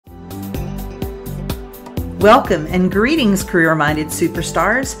Welcome and greetings, career-minded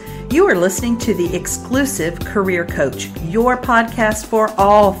superstars. You are listening to the exclusive Career Coach, your podcast for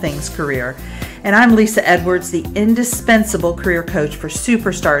all things career. And I'm Lisa Edwards, the indispensable career coach for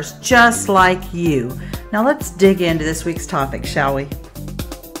superstars just like you. Now let's dig into this week's topic, shall we?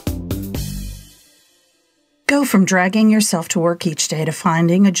 Go from dragging yourself to work each day to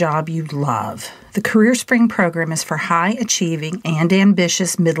finding a job you love. The Career Spring program is for high-achieving and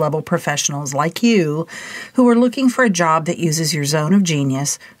ambitious mid-level professionals like you who are looking for a job that uses your zone of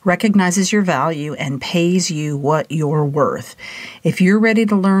genius, recognizes your value, and pays you what you're worth. If you're ready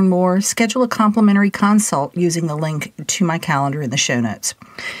to learn more, schedule a complimentary consult using the link to my calendar in the show notes.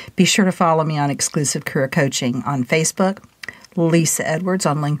 Be sure to follow me on Exclusive Career Coaching on Facebook, Lisa Edwards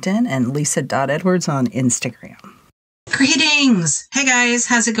on LinkedIn, and Lisa.Edwards on Instagram. Greetings! Hey guys,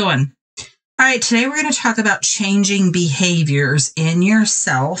 how's it going? All right, today we're going to talk about changing behaviors in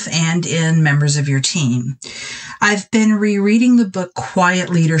yourself and in members of your team. I've been rereading the book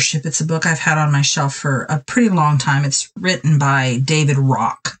Quiet Leadership. It's a book I've had on my shelf for a pretty long time. It's written by David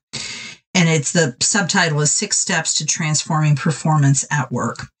Rock, and the subtitle is 6 Steps to Transforming Performance at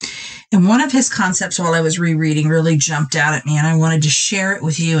Work. And one of his concepts while I was rereading really jumped out at me, and I wanted to share it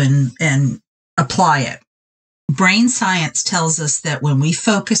with you and apply it. Brain science tells us that when we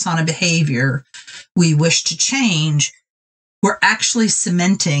focus on a behavior we wish to change, we're actually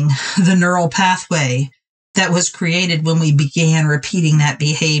cementing the neural pathway that was created when we began repeating that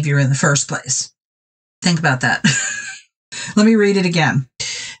behavior in the first place. Think about that. Let me read it again.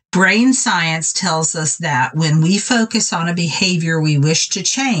 Brain science tells us that when we focus on a behavior we wish to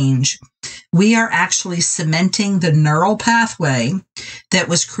change, we are actually cementing the neural pathway that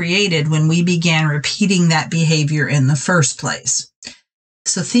was created when we began repeating that behavior in the first place.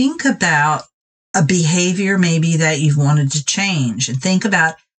 So think about a behavior maybe that you've wanted to change, and think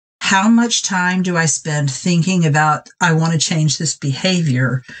about how much time do I spend thinking about I want to change this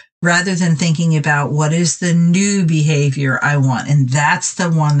behavior rather than thinking about what is the new behavior I want. And that's the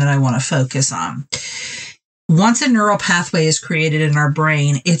one that I want to focus on. Once a neural pathway is created in our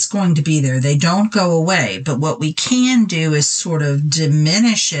brain, it's going to be there. They don't go away. But what we can do is sort of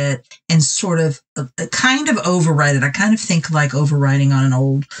diminish it and sort of kind of override it. I kind of think like overriding on an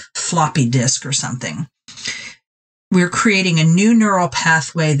old floppy disk or something. We're creating a new neural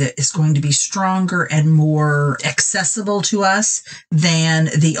pathway that is going to be stronger and more accessible to us than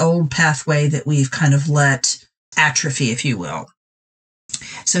the old pathway that we've kind of let atrophy, if you will.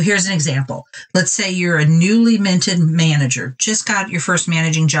 So here's an example. Let's say you're a newly minted manager, just got your first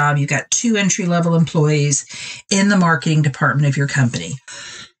managing job. You've got 2 entry-level employees in the marketing department of your company.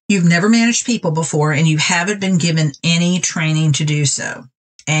 You've never managed people before, and you haven't been given any training to do so.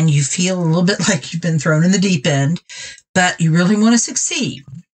 And you feel a little bit like you've been thrown in the deep end, but you really want to succeed.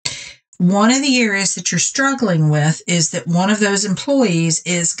 One of the areas that you're struggling with is that one of those employees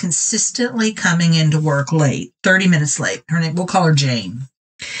is consistently coming into work late, 30 minutes late. Her name, we'll call her Jane.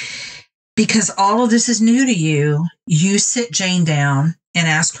 Because all of this is new to you, you sit Jane down and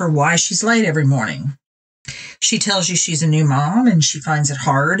ask her why she's late every morning. She tells you she's a new mom and she finds it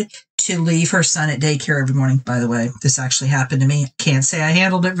hard to leave her son at daycare every morning. By the way, this actually happened to me. Can't say I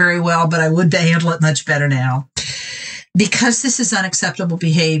handled it very well, but I would handle it much better now. Because this is unacceptable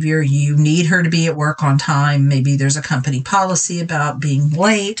behavior, you need her to be at work on time. Maybe there's a company policy about being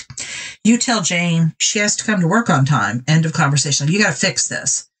late. You tell Jane she has to come to work on time. End of conversation. You got to fix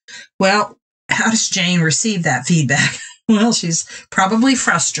this. Well, how does Jane receive that feedback? Well, she's probably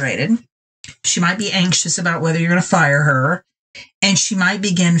frustrated. She might be anxious about whether you're going to fire her. And she might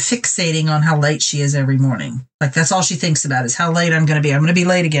begin fixating on how late she is every morning. Like that's all she thinks about is how late I'm going to be. I'm going to be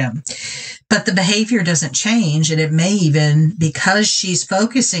late again. But the behavior doesn't change. And it may even, because she's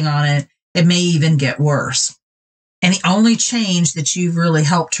focusing on it, it may even get worse. And the only change that you've really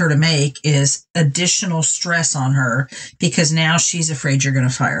helped her to make is additional stress on her because now she's afraid you're going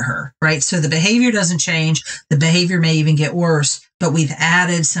to fire her, right? So the behavior doesn't change. The behavior may even get worse, but we've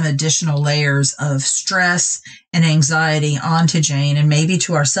added some additional layers of stress and anxiety onto Jane and maybe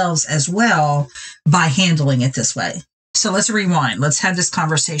to ourselves as well by handling it this way. So let's rewind. Let's have this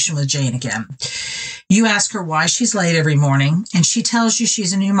conversation with Jane again. You ask her why she's late every morning, and she tells you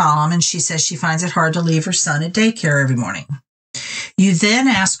she's a new mom, and she says she finds it hard to leave her son at daycare every morning. You then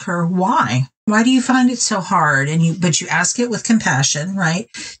ask her why. Why do you find it so hard? But you ask it with compassion, right?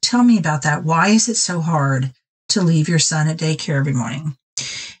 Tell me about that. Why is it so hard to leave your son at daycare every morning?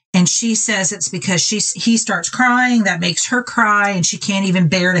 And she says it's because he starts crying. That makes her cry, and she can't even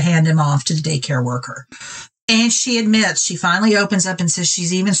bear to hand him off to the daycare worker. And she admits, she finally opens up and says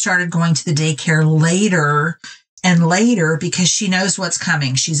she's even started going to the daycare later And later, because she knows what's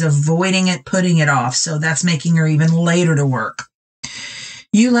coming, she's avoiding it, putting it off. So that's making her even later to work.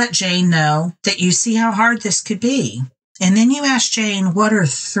 You let Jane know that you see how hard this could be. And then you ask Jane, what are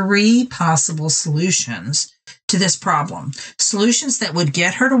 3 possible solutions to this problem? Solutions that would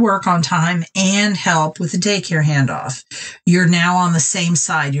get her to work on time and help with the daycare handoff. You're now on the same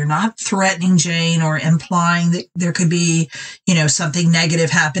side. You're not threatening Jane or implying that there could be, something negative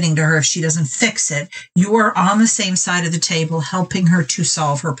happening to her if she doesn't fix it. You are on the same side of the table, helping her to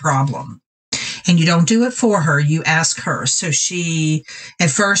solve her problem. And you don't do it for her. You ask her. So at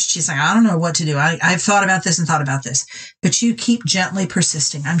first, she's like, I don't know what to do. I've thought about this and thought about this. But you keep gently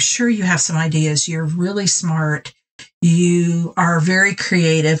persisting. I'm sure you have some ideas. You're really smart. You are very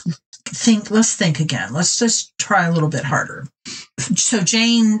creative. Let's think again. Let's just try a little bit harder. So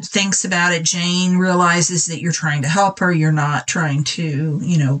Jane thinks about it. Jane realizes that you're trying to help her. You're not trying to,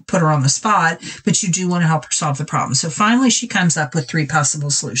 put her on the spot, but you do want to help her solve the problem. So finally, she comes up with 3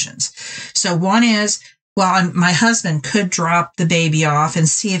 possible solutions. So one is, my husband could drop the baby off and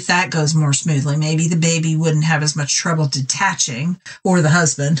see if that goes more smoothly. Maybe the baby wouldn't have as much trouble detaching, or the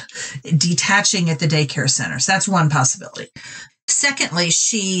husband detaching at the daycare center. So that's one possibility. Secondly,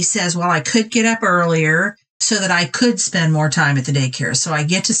 she says, I could get up earlier so that I could spend more time at the daycare. So I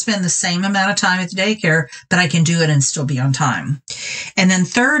get to spend the same amount of time at the daycare, but I can do it and still be on time. And then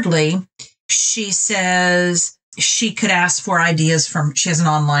thirdly, she says she could ask for ideas she has an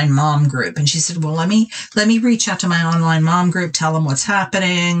online mom group. And she said, let me reach out to my online mom group, tell them what's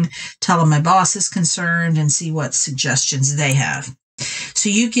happening, tell them my boss is concerned, and see what suggestions they have. So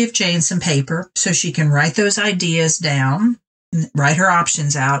you give Jane some paper so she can write those ideas down, write her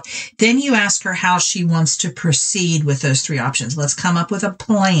options out. Then you ask her how she wants to proceed with those 3 options. Let's come up with a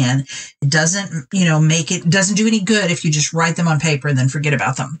plan. It doesn't, doesn't do any good if you just write them on paper and then forget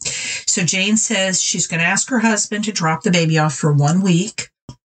about them. So Jane says she's going to ask her husband to drop the baby off for 1 week.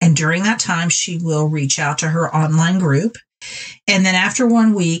 And during that time, she will reach out to her online group. And then after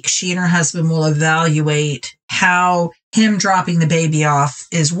 1 week, she and her husband will evaluate how him dropping the baby off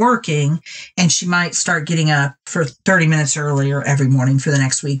is working. And she might start getting up for 30 minutes earlier every morning for the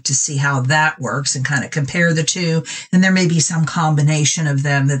next week to see how that works and kind of compare the 2. And there may be some combination of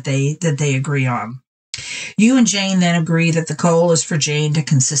them that they agree on. You and Jane then agree that the goal is for Jane to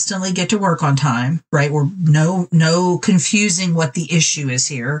consistently get to work on time, right? We're no confusing what the issue is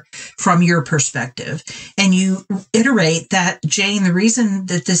here from your perspective. And you iterate that, Jane, the reason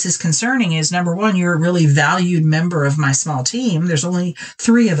that this is concerning is, number one, you're a really valued member of my small team. There's only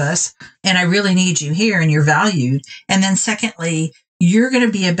 3 of us, and I really need you here, and you're valued. And then secondly, you're going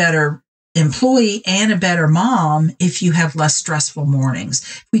to be a better employee and a better mom if you have less stressful mornings.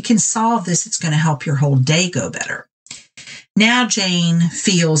 If we can solve this, it's going to help your whole day go better. Now Jane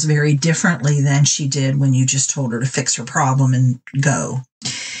feels very differently than she did when you just told her to fix her problem and go.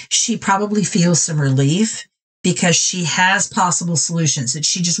 She probably feels some relief because she has possible solutions that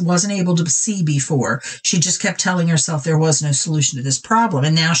she just wasn't able to see before. She just kept telling herself there was no solution to this problem,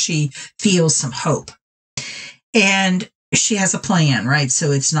 and now she feels some hope. And she has a plan, right?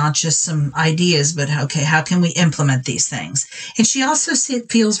 So it's not just some ideas, but okay, how can we implement these things? And she also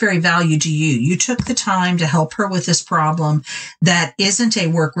feels very valued to you. You took the time to help her with this problem that isn't a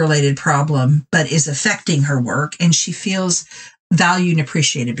work-related problem, but is affecting her work. And she feels valued and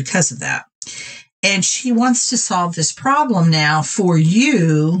appreciated because of that. And she wants to solve this problem now for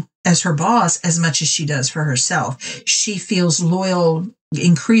you as her boss as much as she does for herself. She feels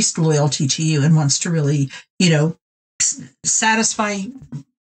increased loyalty to you and wants to really, satisfy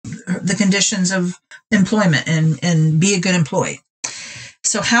the conditions of employment and be a good employee.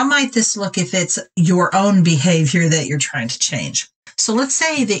 So how might this look if it's your own behavior that you're trying to change? So let's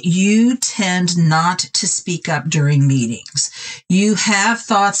say that you tend not to speak up during meetings. You have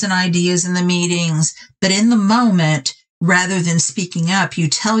thoughts and ideas in the meetings, but in the moment, rather than speaking up, you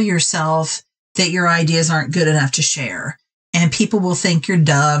tell yourself that your ideas aren't good enough to share. And people will think you're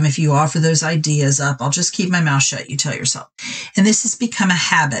dumb if you offer those ideas up. I'll just keep my mouth shut, you tell yourself. And this has become a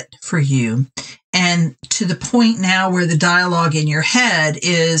habit for you. And to the point now where the dialogue in your head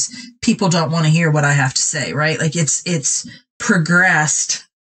is people don't want to hear what I have to say, right? Like it's progressed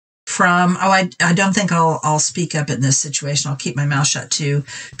from, I don't think I'll speak up in this situation. I'll keep my mouth shut too.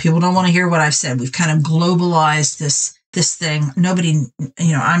 People don't want to hear what I've said. We've kind of globalized this thing. Nobody,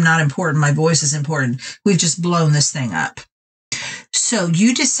 I'm not important. My voice is important. We've just blown this thing up. So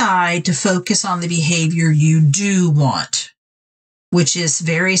you decide to focus on the behavior you do want, which is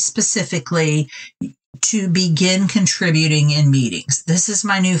very specifically to begin contributing in meetings. This is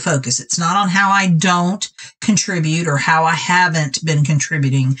my new focus. It's not on how I don't contribute or how I haven't been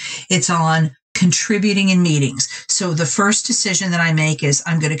contributing. It's on contributing in meetings. So the first decision that I make is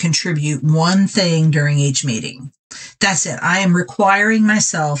I'm going to contribute one thing during each meeting. That's it. I am requiring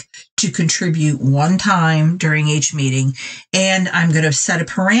myself to contribute one time during each meeting, and I'm going to set a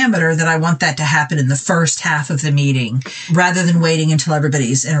parameter that I want that to happen in the first half of the meeting rather than waiting until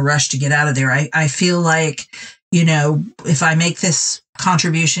everybody's in a rush to get out of there. I feel like, if I make this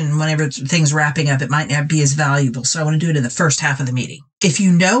contribution whenever things wrapping up, it might not be as valuable. So I want to do it in the first half of the meeting. If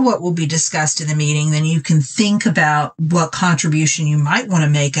you know what will be discussed in the meeting, then you can think about what contribution you might want to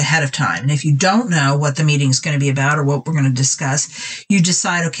make ahead of time. And if you don't know what the meeting is going to be about or what we're going to discuss, you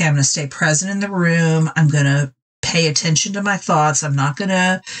decide, okay, I'm going to stay present in the room. I'm going to pay attention to my thoughts. I'm not going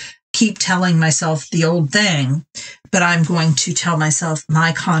to keep telling myself the old thing, but I'm going to tell myself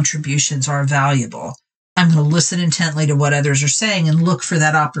my contributions are valuable. I'm going to listen intently to what others are saying and look for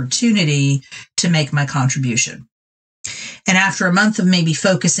that opportunity to make my contribution. And after a month of maybe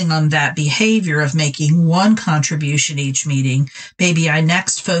focusing on that behavior of making one contribution each meeting, maybe I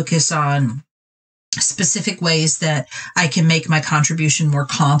next focus on specific ways that I can make my contribution more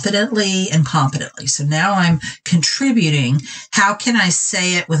confidently and competently. So now I'm contributing. How can I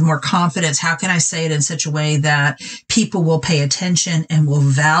say it with more confidence? How can I say it in such a way that people will pay attention and will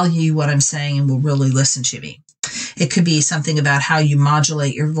value what I'm saying and will really listen to me? It could be something about how you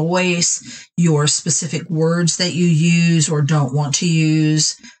modulate your voice, your specific words that you use or don't want to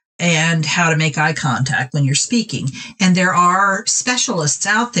use, and how to make eye contact when you're speaking. And there are specialists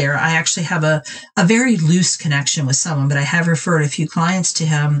out there. I actually have a very loose connection with someone, but I have referred a few clients to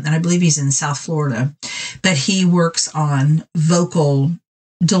him, and I believe he's in South Florida, but he works on vocal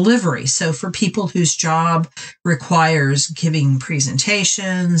delivery. So for people whose job requires giving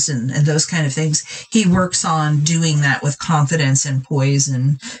presentations and those kind of things, he works on doing that with confidence and poise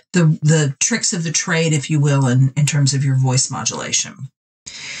and the tricks of the trade, if you will, in terms of your voice modulation.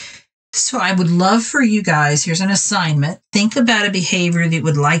 So I would love for you guys, here's an assignment. Think about a behavior that you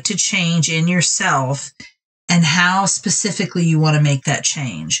would like to change in yourself and how specifically you want to make that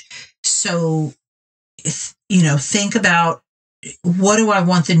change. So, think about, what do I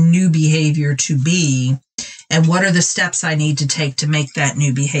want the new behavior to be? And what are the steps I need to take to make that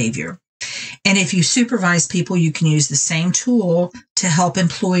new behavior? And if you supervise people, you can use the same tool to help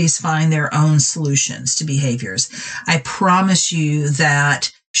employees find their own solutions to behaviors. I promise you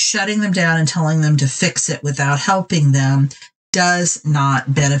that shutting them down and telling them to fix it without helping them does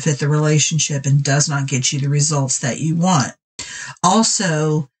not benefit the relationship and does not get you the results that you want.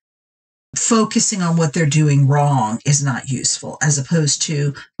 Also, focusing on what they're doing wrong is not useful, as opposed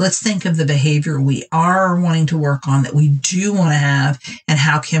to, let's think of the behavior we are wanting to work on, that we do want to have, and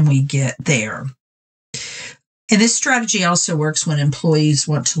how can we get there. And this strategy also works when employees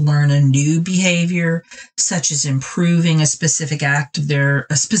want to learn a new behavior, such as improving a specific aspect of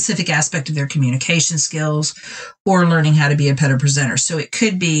their communication skills, or learning how to be a better presenter. So it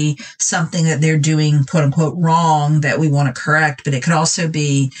could be something that they're doing, quote unquote, wrong that we want to correct, but it could also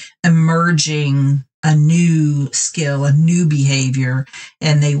be emerging a new skill, a new behavior,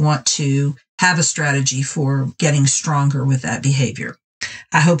 and they want to have a strategy for getting stronger with that behavior.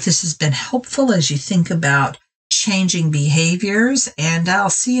 I hope this has been helpful as you think about changing behaviors, and I'll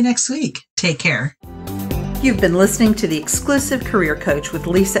see you next week. Take care. You've been listening to The Exclusive Career Coach with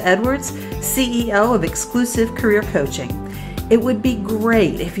Lisa Edwards, CEO of Exclusive Career Coaching. It would be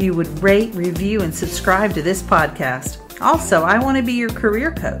great if you would rate, review, and subscribe to this podcast. Also, I want to be your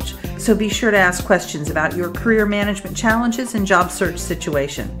career coach, so be sure to ask questions about your career management challenges and job search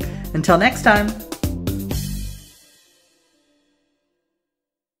situation. Until next time.